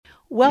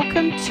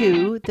Welcome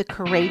to the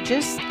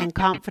Courageous and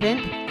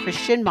Confident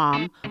Christian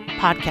Mom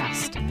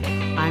podcast.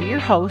 I'm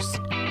your host,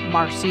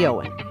 Marcy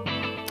Owen.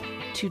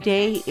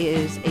 Today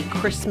is a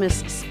Christmas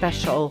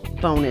special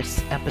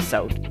bonus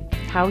episode,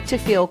 How to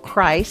Feel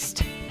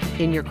Christ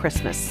in Your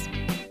Christmas.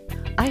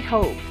 I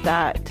hope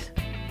that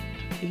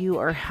you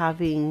are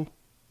having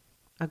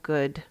a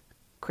good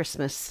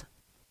Christmas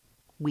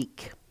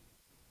week.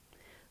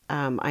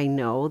 I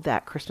know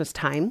that Christmas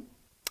time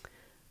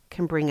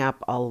can bring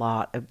up a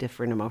lot of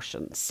different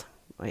emotions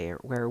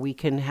where we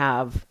can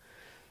have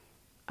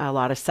a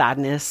lot of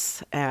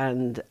sadness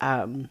and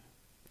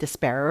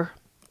despair,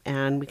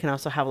 and we can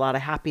also have a lot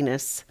of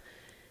happiness.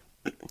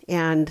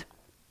 And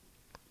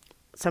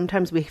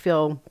sometimes we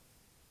feel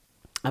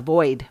a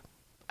void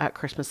at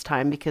Christmas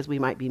time because we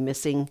might be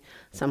missing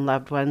some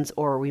loved ones,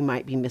 or we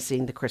might be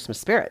missing the Christmas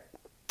spirit.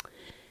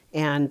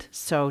 And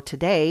so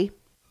today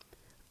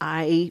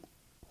I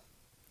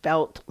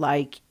felt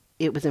like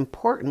it was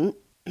important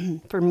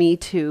for me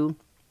to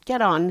get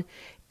on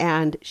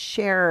and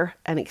share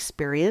an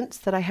experience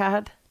that I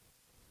had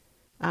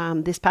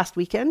this past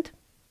weekend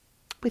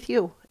with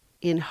you,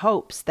 in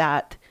hopes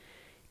that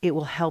it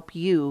will help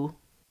you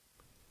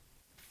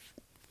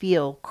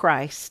feel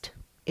Christ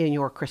in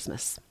your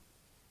Christmas.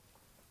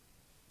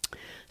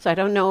 So I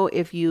don't know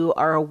if you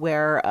are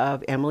aware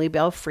of Emily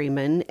Bell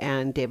Freeman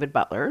and David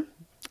Butler,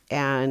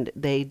 and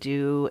they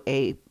do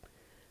a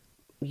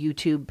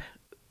YouTube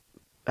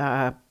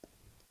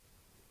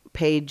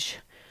page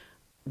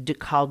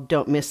called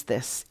Don't Miss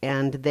This,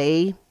 and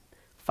they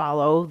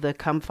follow the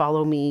Come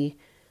Follow Me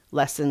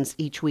lessons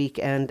each week,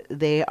 and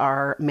they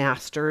are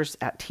masters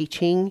at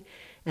teaching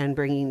and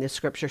bringing the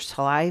scriptures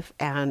to life,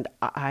 and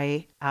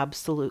I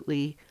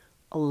absolutely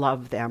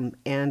love them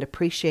and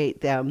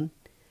appreciate them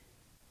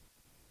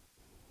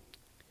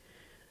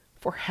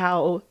for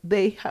how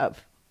they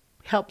have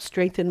helped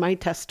strengthen my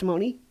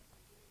testimony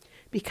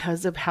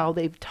because of how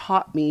they've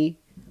taught me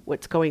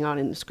what's going on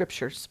in the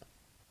scriptures.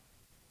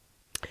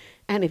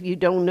 And if you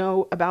don't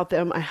know about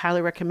them, I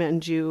highly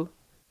recommend you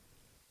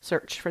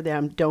search for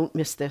them. Don't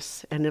Miss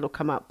This, and it'll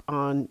come up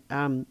on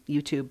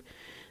YouTube.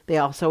 They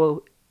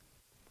also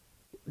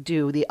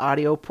do the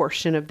audio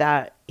portion of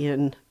that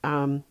in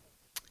a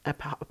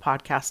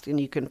podcast, and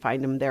you can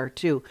find them there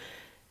too.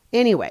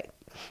 Anyway,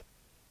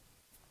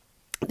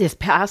 this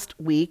past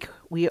week,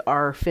 we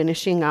are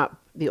finishing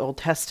up the Old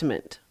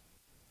Testament,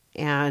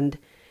 and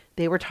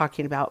they were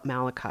talking about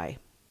Malachi.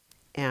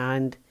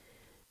 And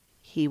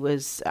he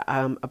was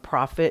a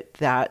prophet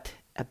that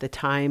at the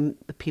time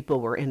the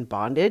people were in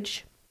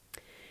bondage,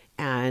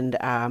 and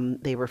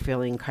they were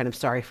feeling kind of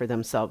sorry for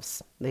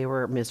themselves. They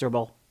were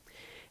miserable.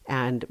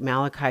 And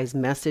Malachi's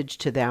message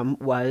to them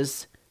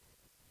was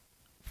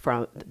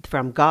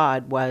from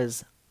God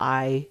was,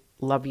 I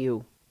love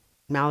you.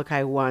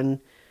 Malachi 1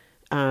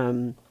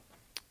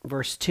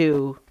 verse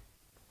 2,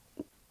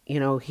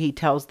 he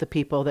tells the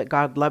people that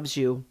God loves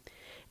you.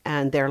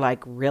 And they're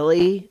like,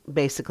 really?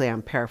 Basically,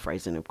 I'm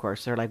paraphrasing, of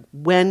course. They're like,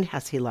 when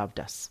has he loved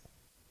us?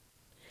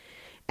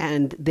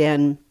 And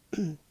then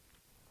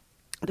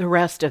the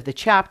rest of the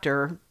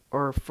chapter,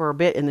 or for a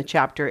bit in the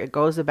chapter, it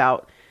goes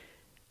about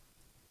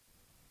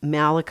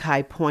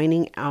Malachi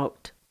pointing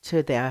out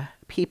to the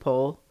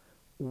people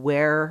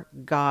where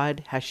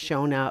God has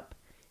shown up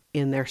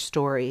in their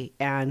story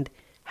and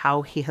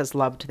how he has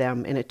loved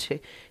them.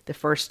 And the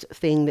first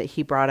thing that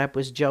he brought up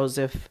was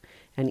Joseph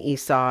and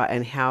Esau,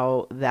 and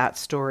how that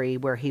story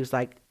where he was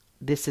like,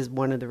 this is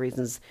one of the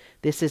reasons,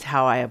 this is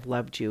how I have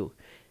loved you.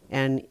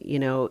 And,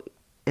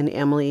 and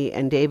Emily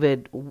and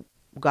David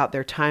got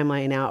their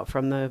timeline out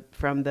from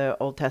the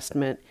Old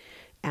Testament,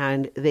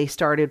 and they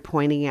started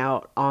pointing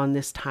out on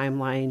this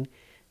timeline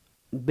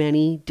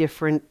many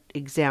different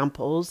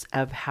examples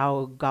of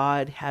how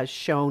God has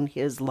shown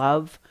his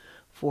love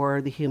for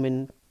the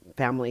human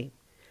family.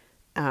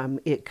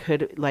 It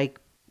could, like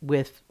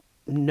with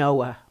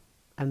Noah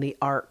and the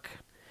ark,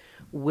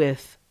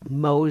 with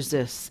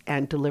Moses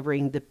and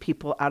delivering the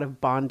people out of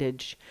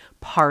bondage,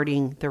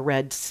 parting the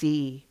Red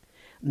Sea,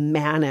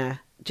 manna,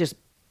 just,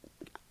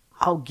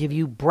 I'll give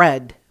you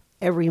bread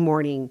every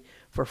morning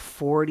for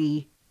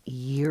 40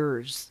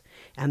 years.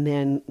 And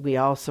then we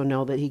also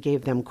know that he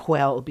gave them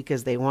quail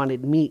because they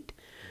wanted meat.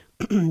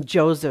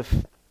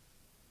 Joseph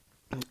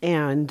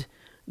and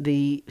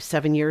the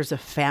 7 years of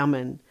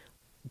famine.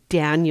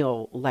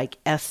 Daniel, like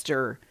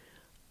Esther,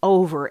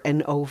 over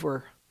and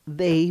over,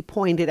 they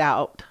pointed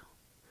out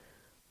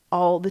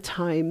all the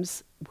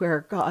times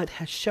where God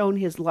has shown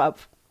his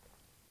love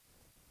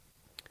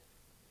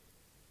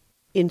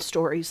in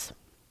stories.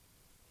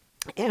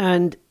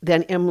 And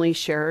then Emily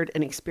shared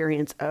an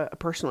experience, a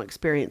personal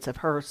experience of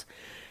hers.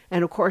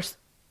 And of course,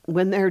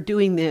 when they're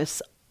doing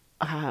this,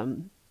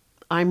 I'm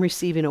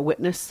receiving a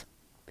witness.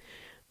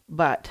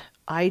 But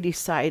I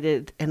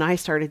decided, and I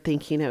started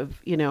thinking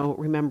of,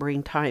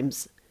 remembering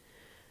times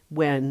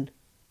when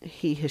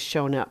he has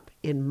shown up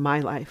in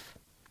my life.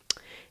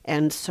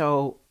 And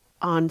so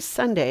on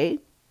Sunday,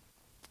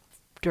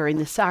 during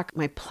the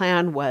my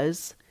plan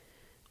was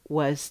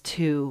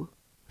to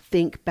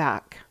think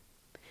back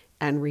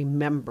and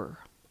remember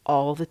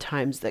all the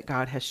times that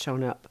God has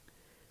shown up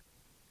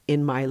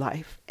in my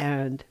life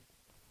and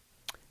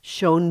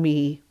shown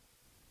me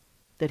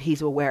that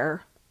he's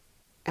aware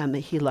and that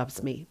he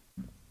loves me.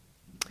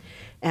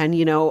 And,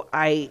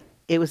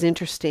 it was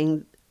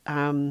interesting.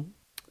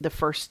 The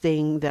first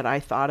thing that I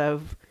thought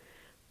of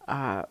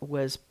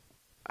was,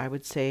 I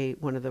would say,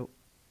 one of the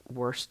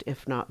worst,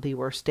 if not the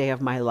worst day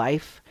of my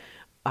life,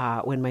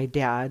 when my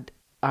dad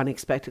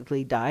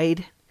unexpectedly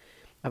died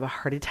of a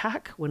heart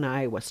attack when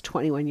I was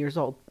 21 years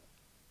old.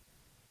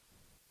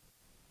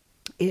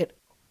 It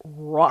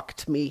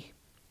rocked me.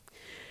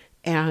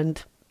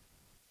 And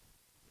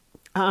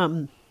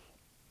I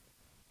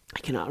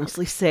can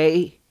honestly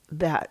say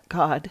that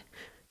God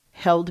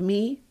held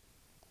me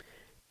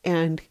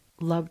and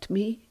loved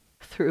me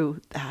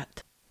through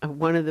that.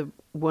 One of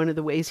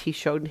the ways he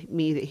showed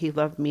me that he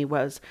loved me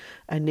was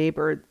a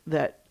neighbor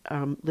that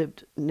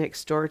lived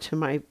next door to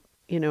my,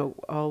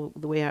 all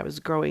the way I was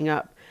growing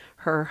up.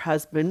 Her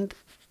husband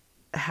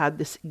had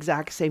this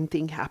exact same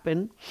thing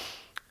happen.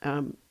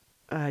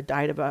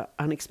 Died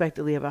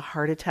unexpectedly of a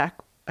heart attack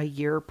a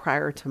year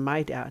prior to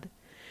my dad.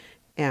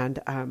 And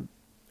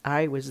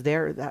I was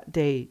there that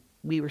day.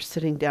 We were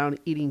sitting down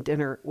eating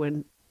dinner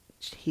when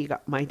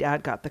my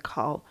dad got the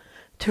call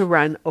to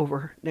run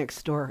over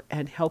next door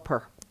and help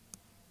her.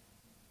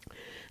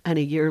 And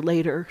a year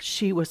later,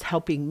 she was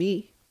helping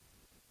me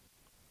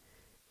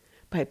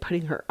by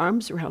putting her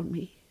arms around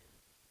me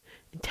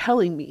and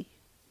telling me,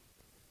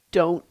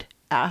 don't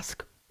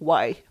ask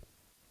why.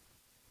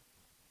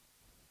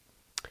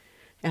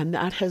 And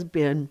that has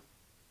been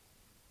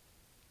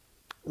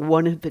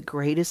one of the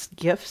greatest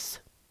gifts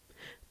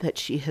that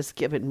she has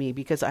given me,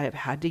 because I have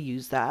had to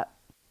use that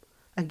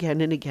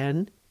again and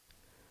again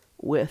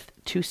with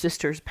two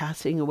sisters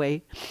passing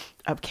away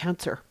of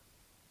cancer.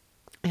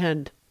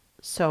 And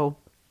so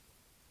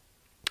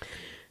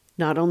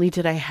not only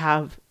did I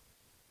have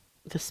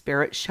the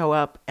Spirit show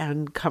up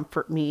and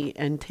comfort me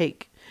and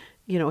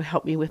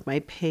help me with my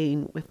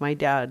pain with my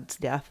dad's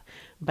death,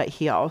 but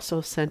he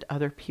also sent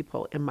other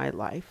people in my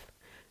life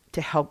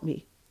to help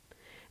me.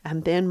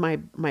 And then my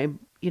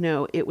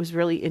it was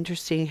really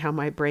interesting how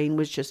my brain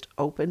was just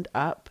opened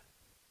up,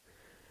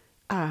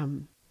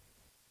 and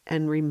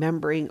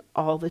remembering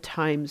all the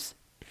times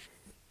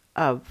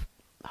of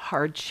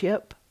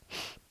hardship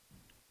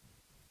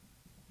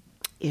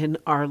in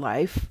our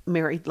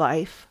married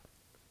life,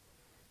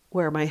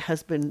 where my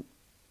husband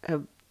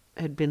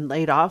had been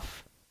laid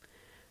off.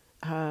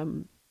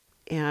 And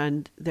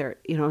there,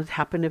 it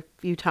happened a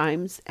few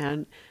times,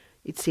 and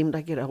it seemed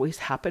like it always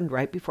happened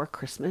right before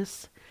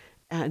Christmas.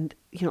 And,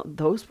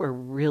 those were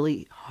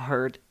really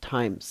hard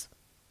times.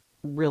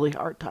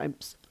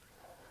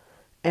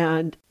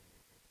 And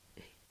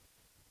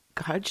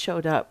God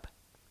showed up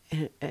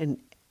and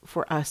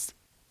for us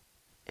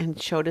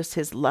and showed us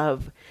his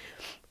love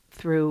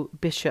through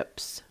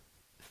bishops,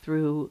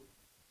 through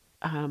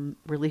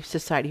Relief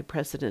Society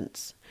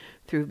presidents,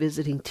 through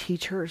visiting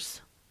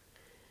teachers.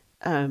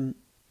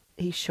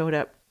 He showed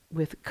up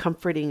with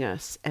comforting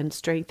us and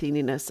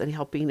strengthening us and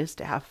helping us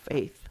to have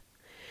faith.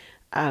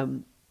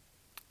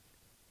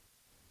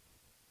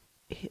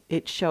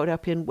 It showed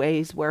up in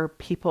ways where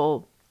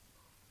people,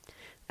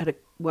 at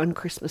one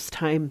Christmas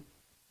time,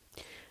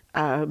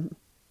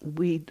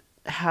 we'd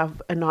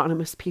have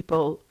anonymous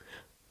people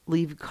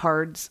leave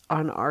cards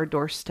on our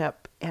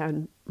doorstep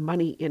and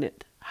money in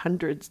it,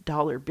 hundreds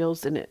dollar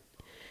bills in it.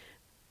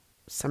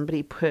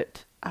 Somebody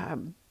put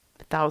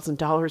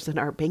 $1,000 in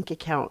our bank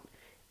account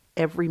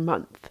every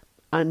month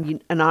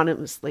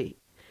anonymously.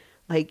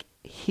 Like,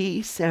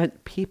 he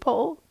sent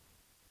people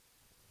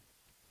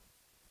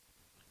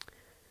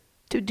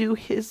to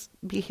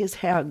be his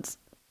hands.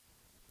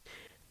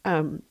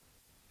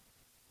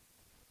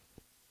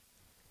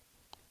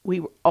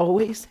 We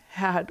always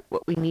had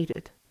what we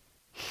needed.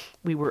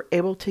 We were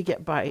able to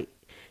get by.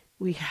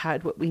 We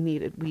had what we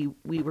needed.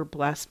 We were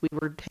blessed. We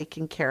were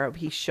taken care of.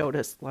 He showed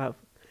us love.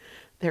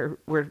 There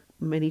were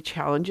many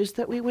challenges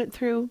that we went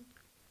through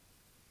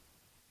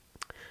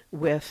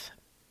with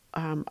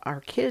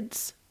our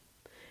kids.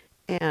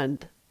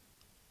 And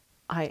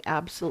I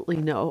absolutely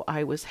know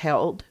I was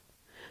held.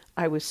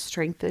 I was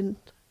strengthened.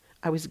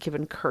 I was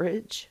given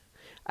courage.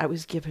 I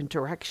was given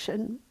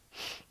direction.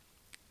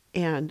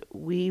 And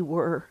we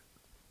were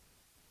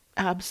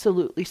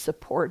absolutely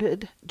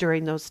supported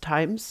during those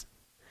times.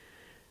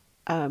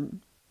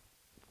 When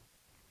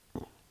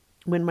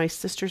my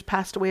sisters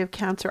passed away of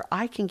cancer,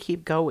 I can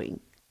keep going,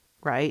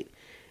 right?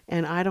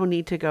 And I don't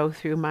need to go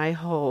through my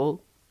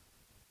whole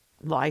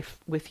life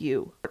with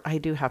you. I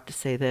do have to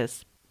say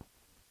this.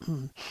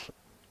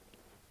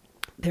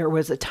 There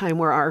was a time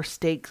where our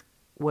stake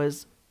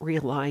was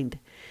realigned,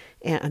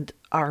 and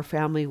our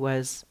family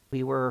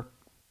we were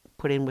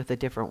put in with a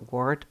different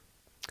ward.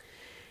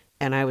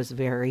 And I was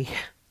very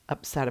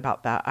upset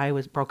about that. I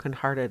was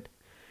brokenhearted.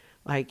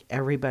 Like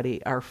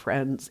everybody, our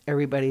friends,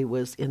 everybody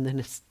was in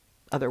the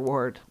other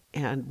ward,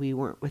 and we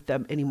weren't with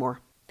them anymore.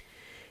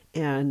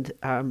 And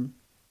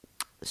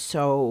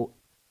so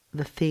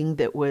the thing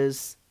that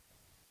was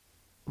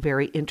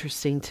very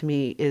interesting to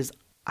me is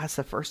that's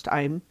the first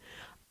time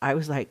I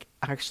was like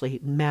actually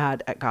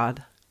mad at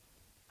God.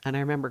 And I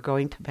remember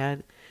going to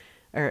bed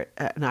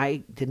and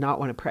I did not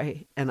want to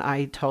pray. And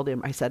I told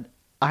him, I said,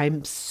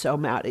 I'm so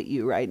mad at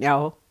you right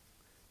now.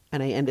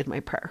 And I ended my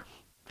prayer.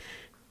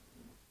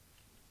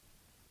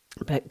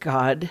 But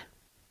God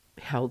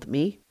held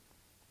me.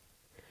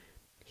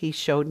 He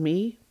showed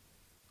me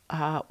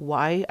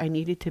why I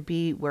needed to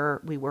be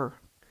where we were.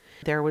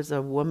 There was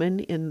a woman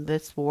in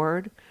this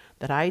ward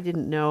that I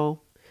didn't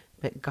know,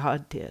 but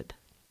God did.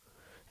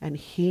 And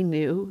he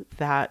knew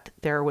that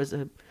there was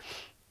a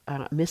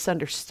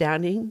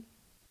misunderstanding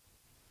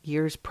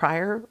years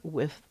prior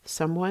with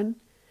someone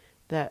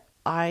that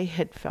I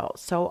had felt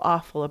so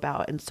awful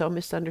about and so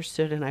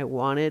misunderstood. And I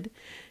wanted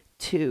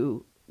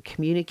to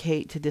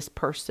communicate to this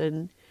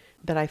person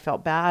that I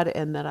felt bad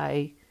and that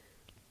I,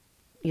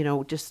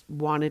 just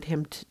wanted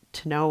him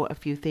to know a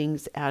few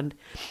things. And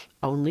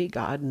only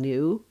God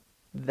knew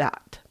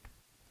that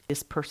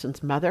this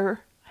person's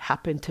mother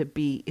happened to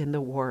be in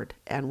the ward.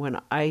 And when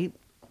I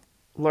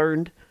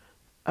learned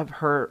of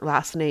her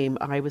last name,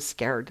 I was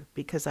scared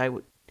because I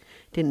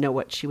didn't know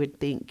what she would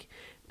think.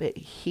 But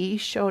he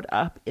showed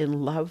up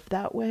in love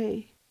that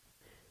way,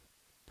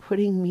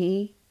 putting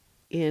me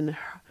in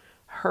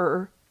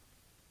her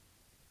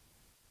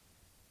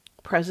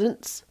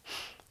presence.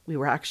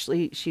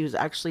 She was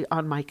actually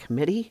on my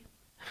committee.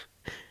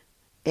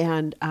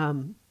 And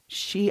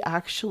she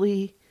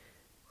actually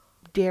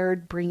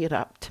dared bring it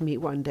up to me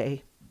one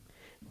day.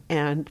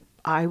 And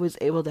I was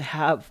able to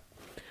have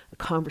a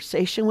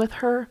conversation with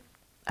her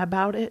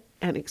about it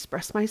and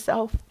express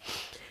myself.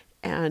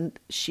 And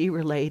she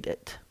relayed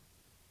it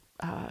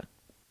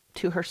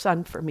to her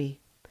son for me.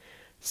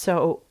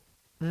 So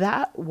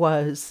that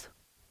was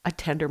a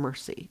tender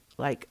mercy.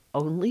 Like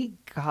only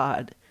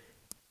God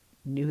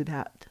knew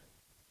that.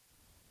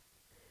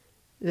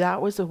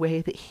 That was a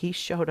way that he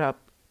showed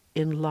up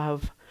in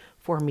love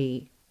for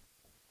me,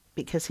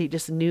 because he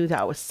just knew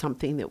that was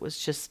something that was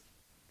just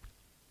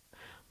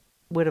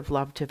would have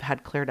loved to have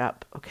had cleared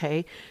up.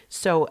 Okay.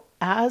 So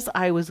as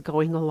I was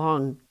going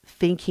along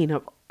thinking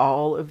of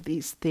all of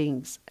these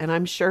things, and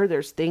I'm sure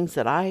there's things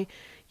that I,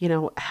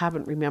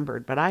 haven't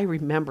remembered, but I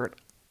remembered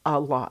a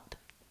lot.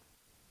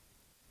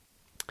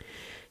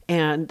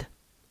 And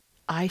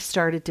I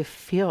started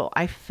to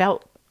I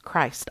felt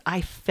Christ.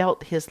 I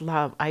felt his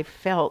love. I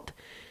felt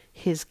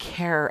his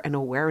care and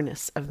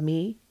awareness of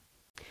me.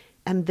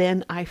 And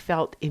then I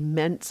felt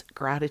immense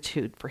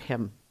gratitude for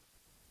him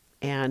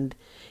and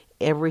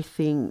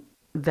everything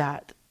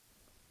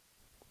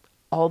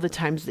all the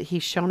times that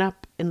he's shown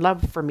up in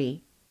love for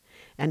me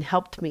and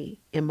helped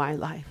me in my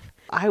life.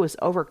 I was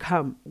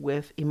overcome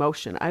with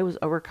emotion. I was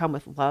overcome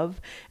with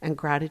love and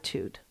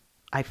gratitude.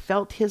 I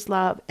felt his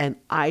love and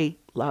I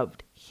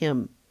loved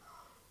him.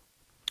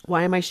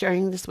 Why am I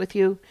sharing this with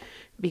you?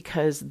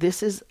 Because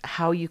this is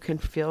how you can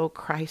feel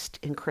Christ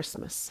in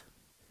Christmas,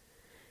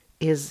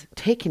 is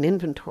take an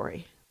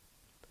inventory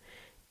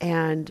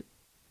and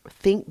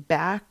think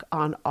back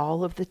on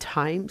all of the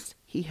times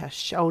he has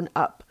shown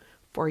up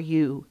for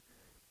you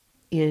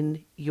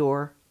in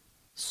your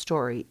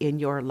story, in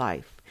your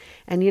life.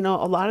 And a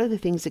lot of the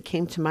things that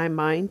came to my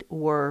mind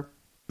were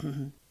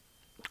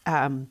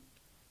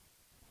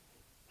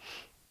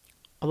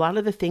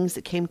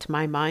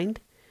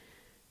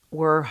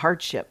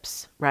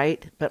hardships,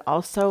 right? But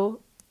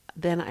also,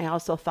 then I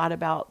also thought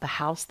about the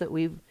house that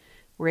we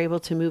were able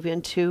to move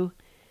into.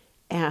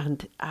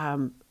 And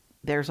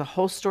there's a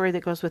whole story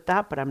that goes with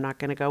that, but I'm not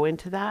going to go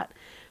into that.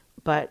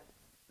 But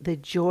the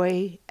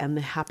joy and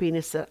the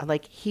happiness that,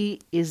 like,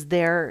 he is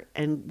there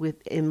and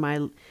within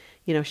my,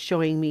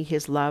 showing me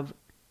his love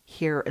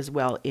here as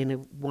well, in a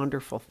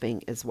wonderful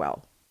thing as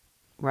well,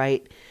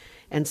 right?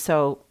 And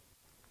so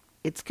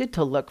it's good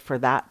to look for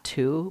that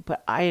too,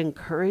 but I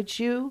encourage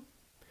you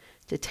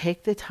to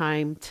take the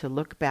time to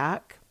look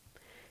back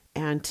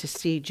and to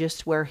see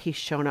just where he's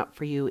shown up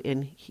for you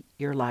in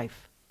your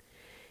life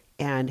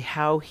and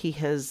how he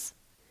has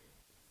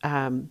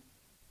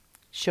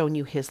shown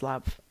you his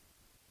love.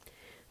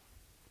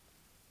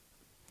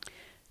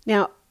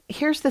 Now,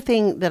 here's the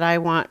thing that I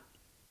want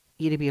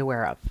you to be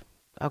aware of,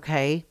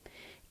 okay,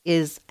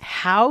 is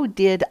how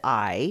did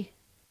I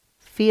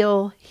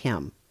feel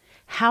him?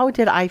 How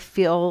did I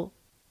feel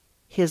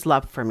his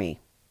love for me?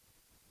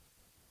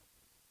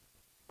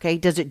 Okay,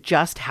 does it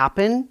just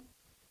happen?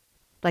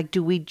 Like,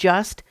 do we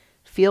just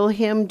feel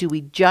him? Do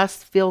we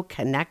just feel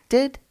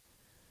connected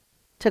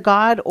to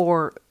God,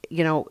 or,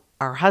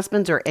 our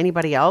husbands or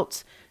anybody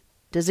else?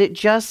 Does it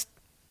just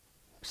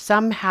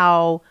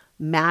somehow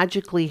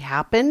magically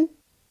happen?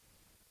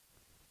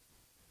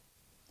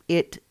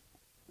 It's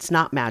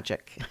not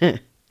magic.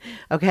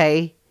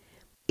 Okay?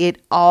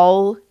 It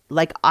all,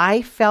 like,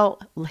 I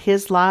felt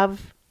his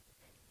love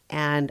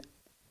and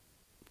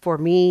for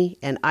me,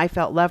 and I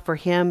felt love for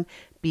him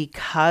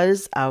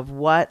because of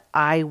what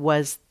I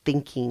was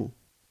thinking.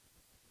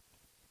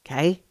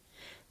 Okay?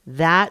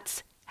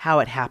 That's how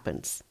it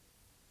happens.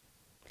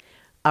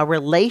 A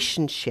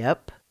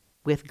relationship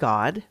with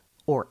God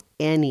or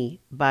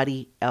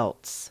anybody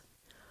else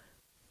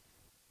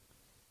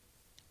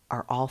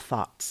are all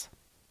thoughts.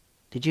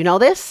 Did you know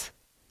this?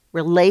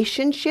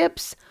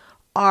 Relationships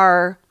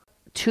are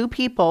two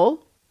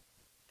people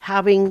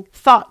having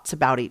thoughts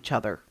about each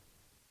other.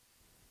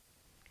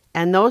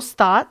 And those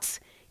thoughts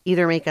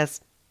either make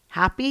us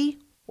happy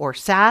or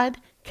sad,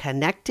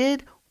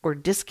 connected or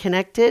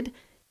disconnected.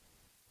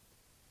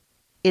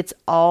 It's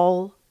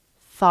all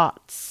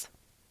thoughts.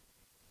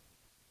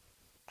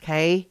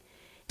 Okay?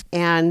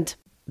 And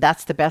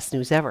that's the best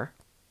news ever.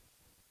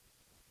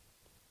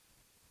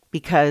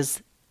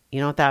 Because you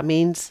know what that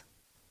means?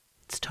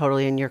 It's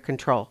totally in your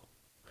control.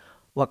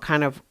 What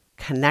kind of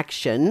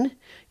connection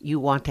you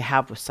want to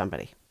have with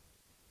somebody.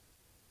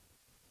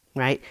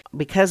 Right?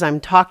 Because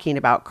I'm talking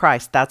about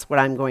Christ, that's what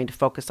I'm going to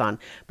focus on.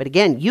 But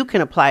again, you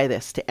can apply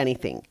this to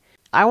anything.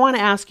 I want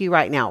to ask you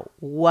right now,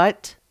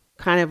 what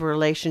kind of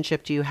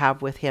relationship do you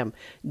have with him?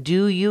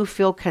 Do you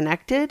feel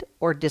connected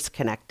or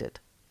disconnected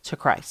to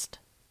Christ?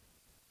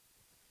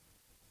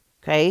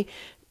 Okay?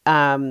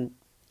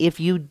 If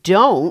you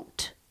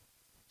don't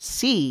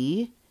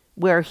see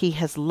where he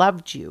has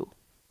loved you,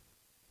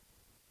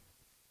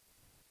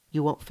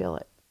 you won't feel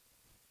it.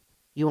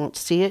 You won't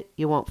see it.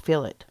 You won't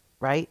feel it,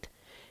 right?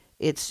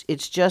 It's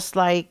just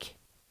like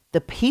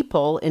the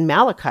people in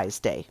Malachi's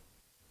day.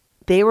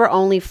 They were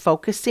only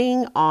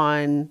focusing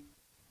on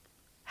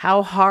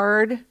how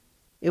hard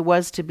it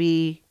was to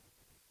be,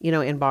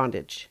 in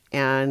bondage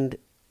and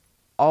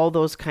all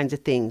those kinds of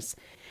things.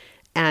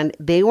 And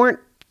they weren't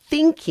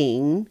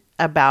thinking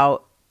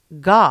about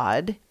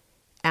God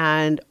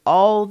and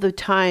all the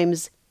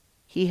times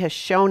he has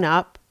shown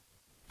up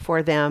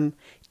for them,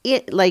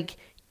 in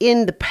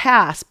the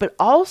past, but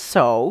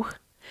also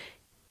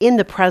in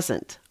the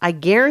present. I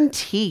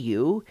guarantee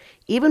you,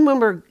 even when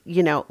we're,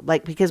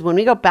 because when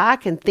we go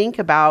back and think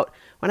about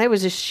when I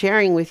was just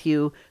sharing with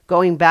you,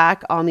 going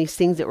back on these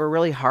things that were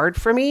really hard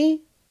for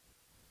me,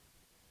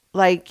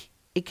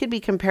 it could be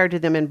compared to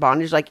them in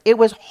bondage. It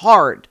was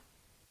hard.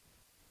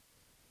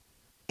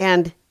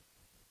 And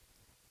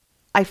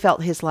I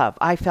felt his love.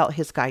 I felt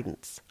his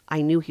guidance.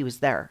 I knew he was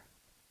there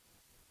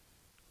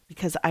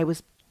because I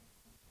was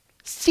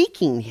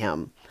seeking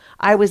him.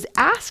 I was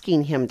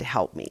asking him to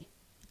help me.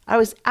 I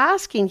was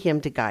asking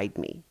him to guide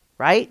me,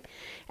 right?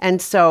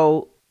 And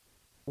so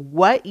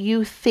what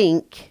you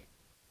think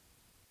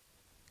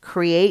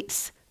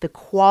creates the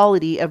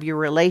quality of your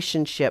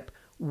relationship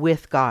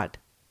with God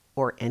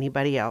or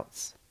anybody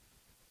else.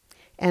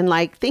 And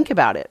think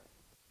about it.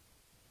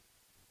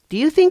 Do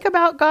you think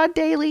about God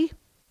daily?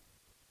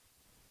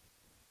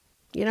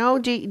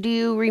 Do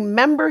you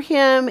remember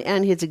him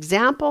and his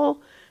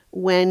example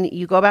when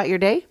you go about your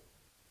day?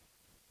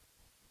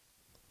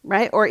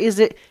 Right? Or is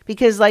it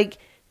because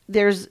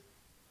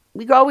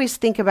we always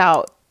think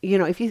about,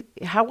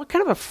 what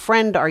kind of a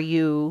friend are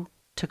you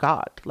to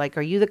God?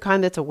 Are you the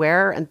kind that's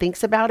aware and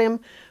thinks about him?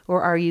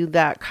 Or are you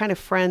that kind of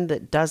friend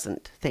that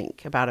doesn't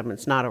think about him and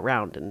is not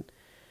around? And,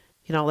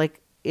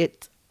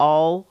 it's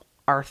all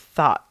our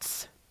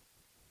thoughts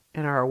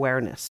and our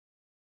awareness.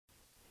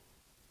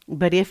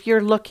 But if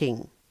you're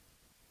looking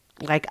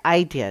like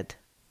I did,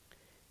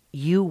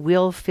 you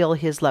will feel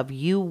his love.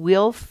 You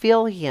will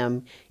feel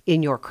him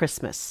in your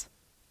Christmas.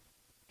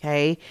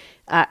 Okay?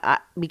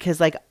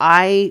 Because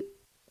I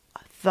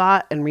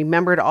thought and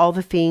remembered all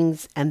the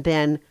things, and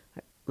then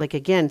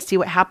again, see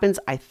what happens?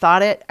 I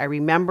thought it, I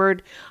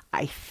remembered,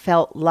 I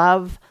felt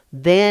love.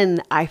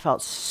 Then I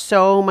felt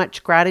so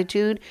much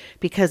gratitude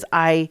because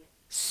I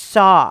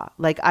saw,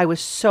 I was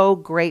so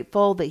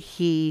grateful that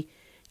he,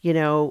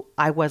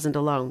 I wasn't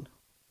alone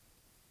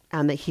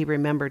and that he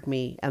remembered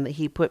me and that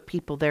he put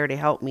people there to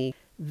help me.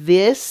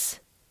 This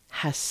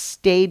has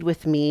stayed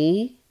with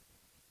me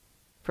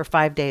for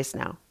 5 days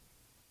now.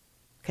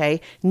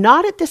 Okay.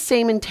 Not at the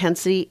same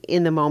intensity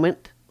in the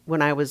moment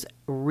when I was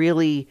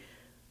really,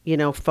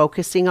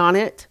 focusing on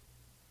it.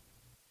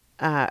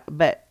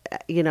 But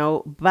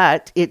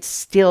it's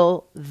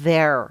still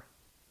there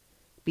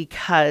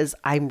because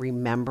I'm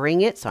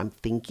remembering it. So I'm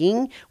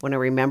thinking, when I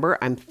remember,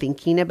 I'm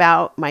thinking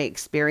about my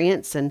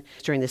experience and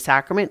during the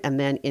sacrament and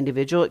then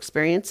individual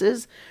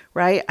experiences,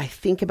 right? I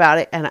think about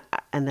it and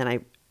then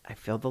I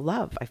feel the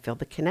love. I feel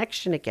the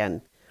connection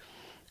again.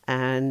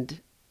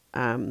 And,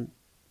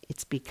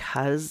 it's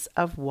because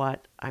of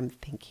what I'm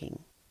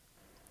thinking.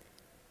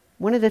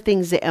 One of the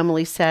things that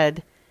Emily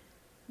said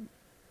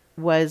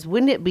was,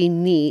 wouldn't it be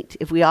neat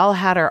if we all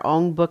had our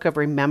own book of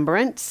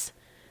remembrance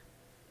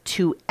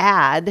to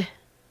add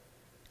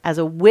as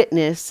a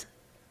witness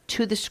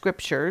to the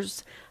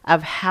scriptures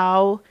of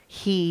how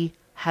he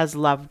has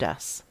loved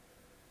us?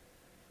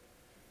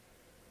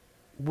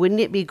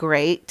 Wouldn't it be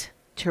great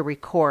to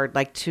record,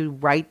 to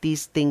write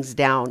these things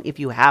down if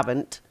you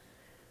haven't?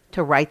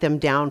 To write them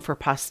down for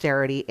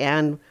posterity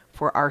and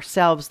for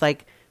ourselves,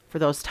 for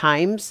those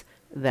times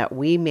that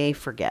we may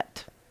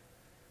forget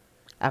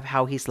of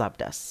how he's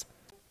loved us.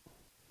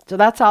 So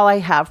that's all I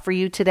have for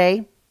you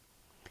today.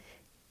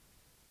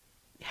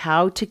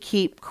 How to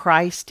keep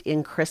Christ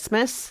in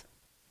Christmas?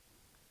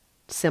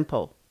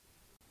 Simple.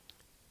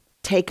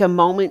 take a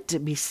moment to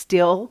be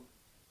still,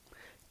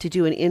 to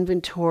do an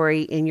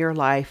inventory in your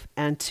life,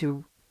 and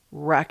to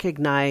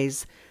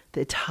recognize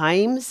the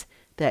times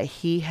that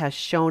He has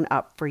shown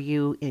up for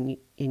you in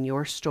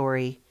your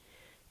story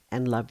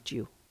and loved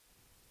you.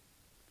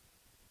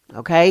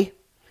 Okay?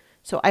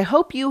 So I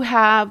hope you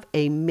have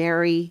a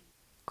Merry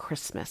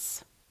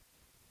Christmas.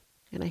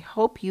 And I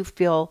hope you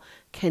feel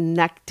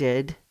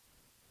connected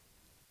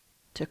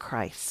to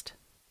Christ.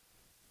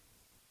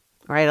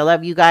 All right, I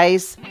love you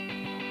guys,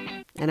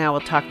 and I will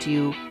talk to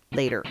you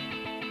later.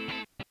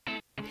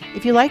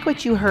 If you like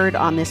what you heard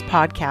on this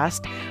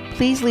podcast,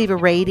 please leave a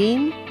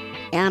rating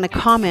and a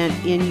comment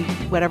in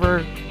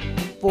whatever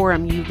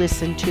forum you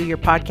listen to your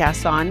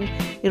podcasts on.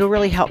 It'll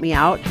really help me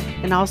out.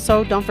 And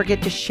also, don't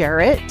forget to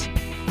share it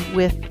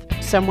with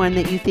someone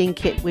that you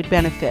think it would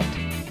benefit.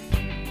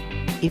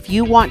 If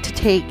you want to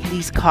take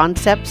these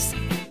concepts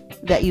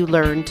that you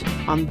learned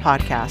on the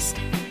podcast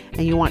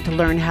and you want to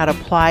learn how to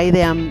apply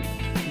them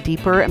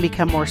deeper and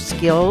become more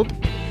skilled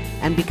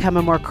and become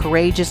a more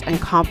courageous and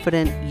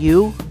confident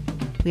you,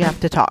 we have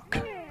to talk.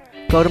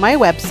 Go to my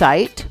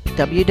website,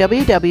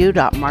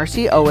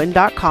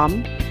 www.marcyowen.com,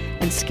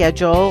 and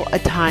schedule a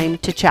time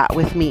to chat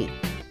with me.